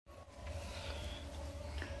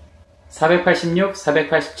486,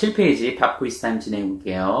 487페이지 밥 quiz 타임 진행해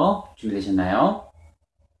볼게요. 준비되셨나요?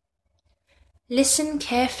 Listen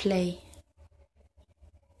carefully.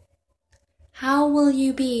 How will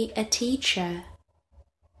you be a teacher?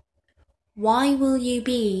 Why will you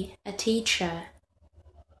be a teacher?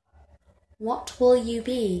 What will you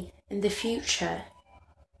be in the future?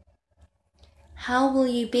 How will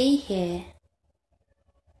you be here?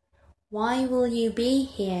 Why will you be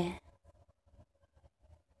here?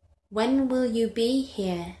 When will you be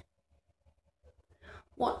here?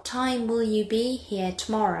 What time will you be here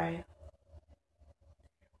tomorrow?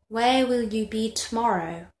 Where will you be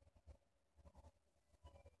tomorrow?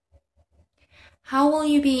 How will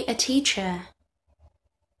you be a teacher?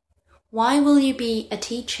 Why will you be a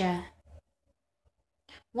teacher?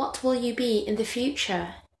 What will you be in the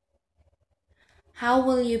future? How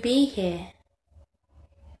will you be here?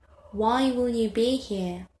 Why will you be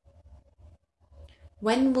here?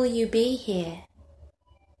 When will you be here?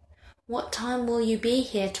 What time will you be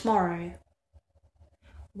here tomorrow?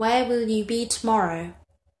 Where will you be tomorrow?